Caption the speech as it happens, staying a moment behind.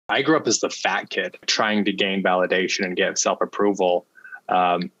I grew up as the fat kid trying to gain validation and get self-approval,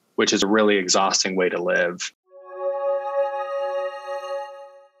 which is a really exhausting way to live.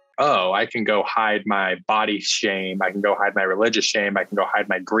 Oh, I can go hide my body shame. I can go hide my religious shame. I can go hide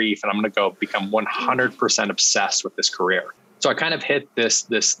my grief. And I'm going to go become 100% obsessed with this career. So I kind of hit this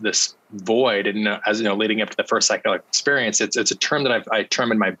void. And as you know, leading up to the first psychedelic experience, it's a term that I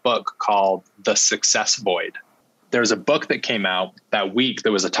term in my book called the success void. There's a book that came out that week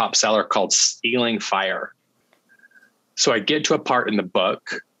that was a top seller called Stealing Fire. So I get to a part in the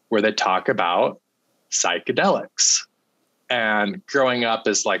book where they talk about psychedelics. And growing up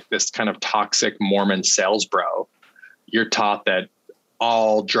as like this kind of toxic Mormon sales bro, you're taught that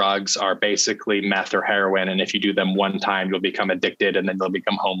all drugs are basically meth or heroin. And if you do them one time, you'll become addicted and then you'll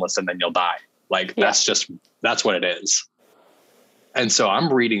become homeless and then you'll die. Like that's what it is. And so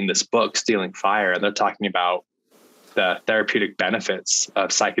I'm reading this book, Stealing Fire, and they're talking about the therapeutic benefits of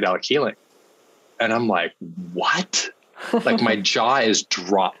psychedelic healing. And I'm like, what? Like my jaw is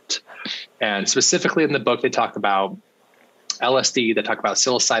dropped. And specifically in the book, they talk about LSD, they talk about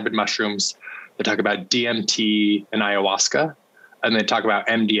psilocybin mushrooms, they talk about DMT and ayahuasca, and they talk about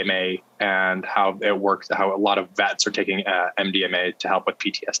MDMA and how it works, how a lot of vets are taking MDMA to help with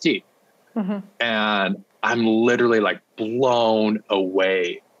PTSD. Mm-hmm. And I'm literally like blown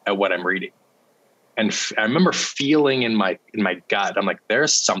away at what I'm reading. And I remember feeling in my gut, I'm like,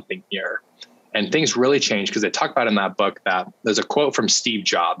 there's something here. And things really changed because they talk about in that book that there's a quote from Steve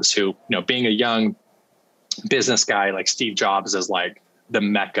Jobs, who, you know, being a young business guy, like Steve Jobs is like the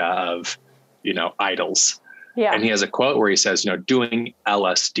mecca of, you know, idols. Yeah. And he has a quote where he says, you know, doing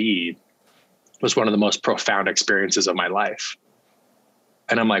LSD was one of the most profound experiences of my life.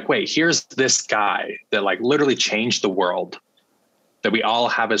 And I'm like, wait, here's this guy that like literally changed the world, that we all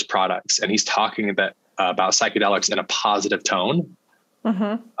have as products. And he's talking about psychedelics in a positive tone.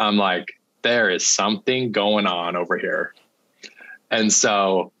 Mm-hmm. I'm like, there is something going on over here. And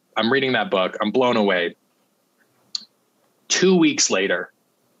so I'm reading that book. I'm blown away. 2 weeks later,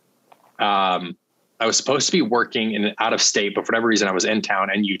 I was supposed to be working out of state, but for whatever reason, I was in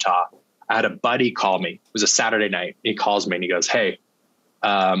town in Utah. I had a buddy call me. It was a Saturday night. He calls me and he goes, hey,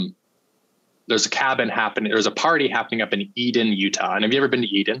 there's a cabin happening. There's a party happening up in Eden, Utah. And have you ever been to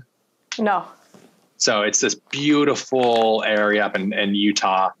Eden? No. So it's this beautiful area up in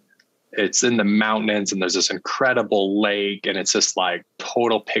Utah. It's in the mountains and there's this incredible lake and it's just like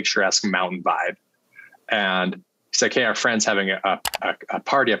total picturesque mountain vibe. And he's like, hey, our friend's having a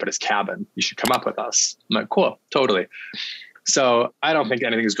party up at his cabin. You should come up with us. I'm like, cool, totally. So I don't think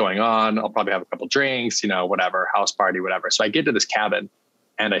anything's going on. I'll probably have a couple drinks, you know, whatever, house party, whatever. So I get to this cabin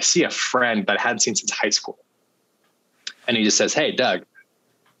and I see a friend that I hadn't seen since high school. And he just says, hey, Doug,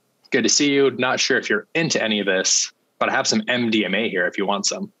 good to see you. Not sure if you're into any of this, but I have some MDMA here if you want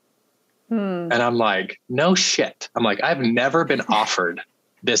some. And I'm like, no shit. I'm like, I've never been offered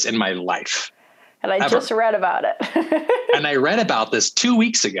this in my life. And I just read about it. And I read about this 2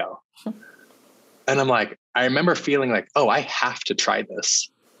 weeks ago. And I'm like, I remember feeling like, oh, I have to try this.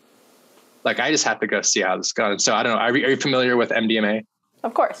 Like, I just have to go see how this goes. So I don't know. Are you familiar with MDMA?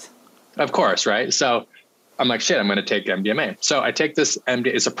 Of course. Of course, right? So I'm like, shit, I'm going to take MDMA. So I take this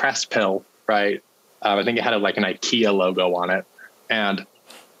MDMA. It's a pressed pill, right? I think it had like an IKEA logo on it. And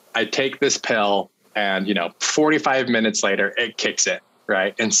I take this pill and, you know, 45 minutes later, it kicks in.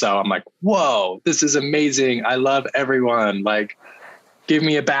 Right. And so I'm like, whoa, this is amazing. I love everyone. Like, give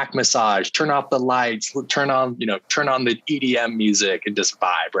me a back massage, turn off the lights, turn on the EDM music and just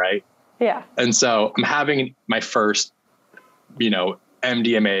vibe. Right. Yeah. And so I'm having my first, you know,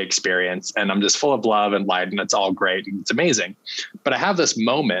 MDMA experience and I'm just full of love and light and it's all great. And it's amazing. But I have this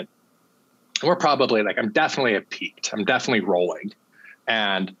moment where probably like, I'm definitely at peaked. I'm definitely rolling.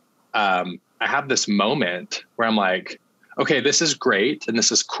 And I have this moment where I'm like, okay, this is great. And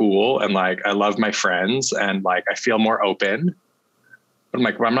this is cool. And like, I love my friends and like, I feel more open, but I'm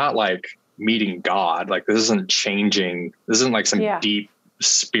like, well, I'm not like meeting God. Like this isn't changing. This isn't like some deep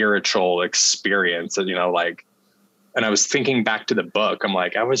spiritual experience that, you know, like, and I was thinking back to the book. I'm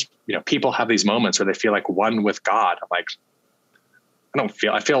like, you know, people have these moments where they feel like one with God. I'm like,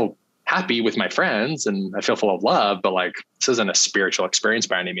 I feel happy with my friends and I feel full of love, but like, this isn't a spiritual experience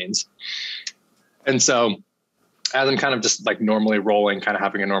by any means. And so as I'm kind of just like normally rolling, kind of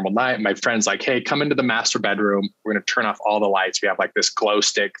having a normal night, my friend's like, hey, come into the master bedroom. We're going to turn off all the lights. We have like this glow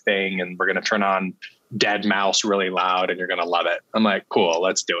stick thing and we're going to turn on Dead Mouse really loud and you're going to love it. I'm like, cool,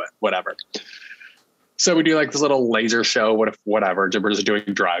 let's do it. Whatever. So we do like this little laser show, whatever, we're just doing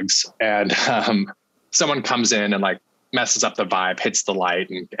drugs. And someone comes in and like messes up the vibe, hits the light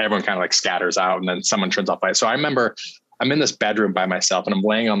and everyone kind of like scatters out and then someone turns off light. So I remember I'm in this bedroom by myself and I'm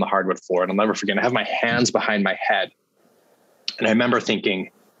laying on the hardwood floor, and I'll never forget, I have my hands behind my head. And I remember thinking,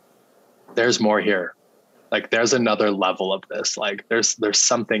 there's more here. Like there's another level of this. Like there's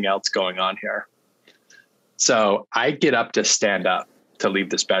something else going on here. So I get up to stand up to leave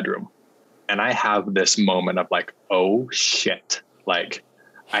this bedroom. And I have this moment of like, oh shit, like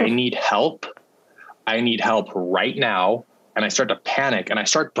I need help. I need help right now. And I start to panic and I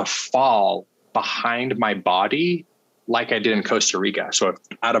start to fall behind my body like I did in Costa Rica. So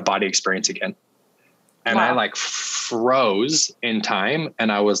out of body experience again. And wow. I like froze in time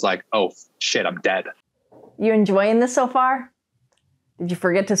and I was like, oh shit, I'm dead. You enjoying this so far? Did you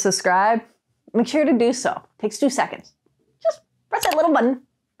forget to subscribe? Make sure to do so. Takes 2 seconds. Just press that little button,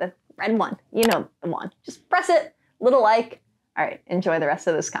 the red one. You know the one. Just press it, little like. All right, enjoy the rest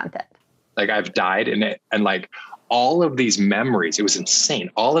of this content. Like I've died in it, and like all of these memories, it was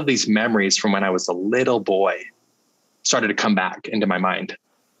insane. All of these memories from when I was a little boy started to come back into my mind.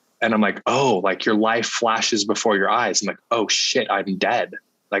 And I'm like, oh, like your life flashes before your eyes. I'm like, oh shit, I'm dead.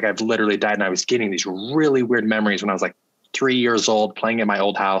 Like I've literally died. And I was getting these really weird memories when I was like 3 years old, playing in my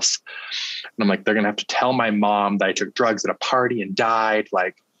old house. And I'm like, they're going to have to tell my mom that I took drugs at a party and died.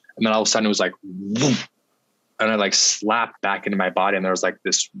 Like, and then all of a sudden it was like, woof, and I like slapped back into my body. And there was like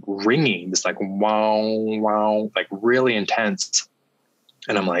this ringing, this like, wow, wow, like really intense.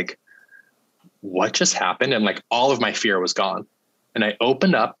 And I'm like, what just happened? And like all of my fear was gone. And I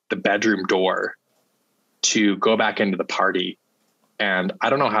opened up the bedroom door to go back into the party. And I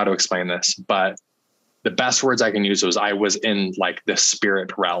don't know how to explain this, but the best words I can use was I was in like the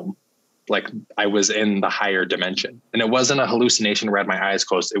spirit realm. Like I was in the higher dimension, and it wasn't a hallucination where I had my eyes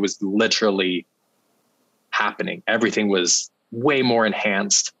closed. It was literally happening. Everything was way more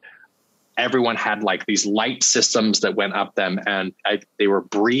enhanced. Everyone had like these light systems that went up them, and they were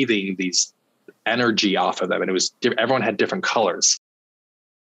breathing these energy off of them. And it was, everyone had different colors.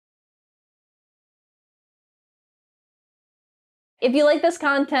 If you like this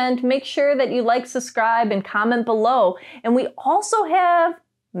content, make sure that you like, subscribe, and comment below. And we also have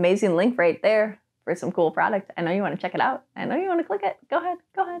amazing link right there for some cool product. I know you want to check it out. I know you want to click it. Go ahead.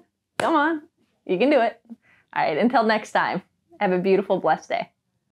 Go ahead. Come on. You can do it. All right. Until next time, have a beautiful, blessed day.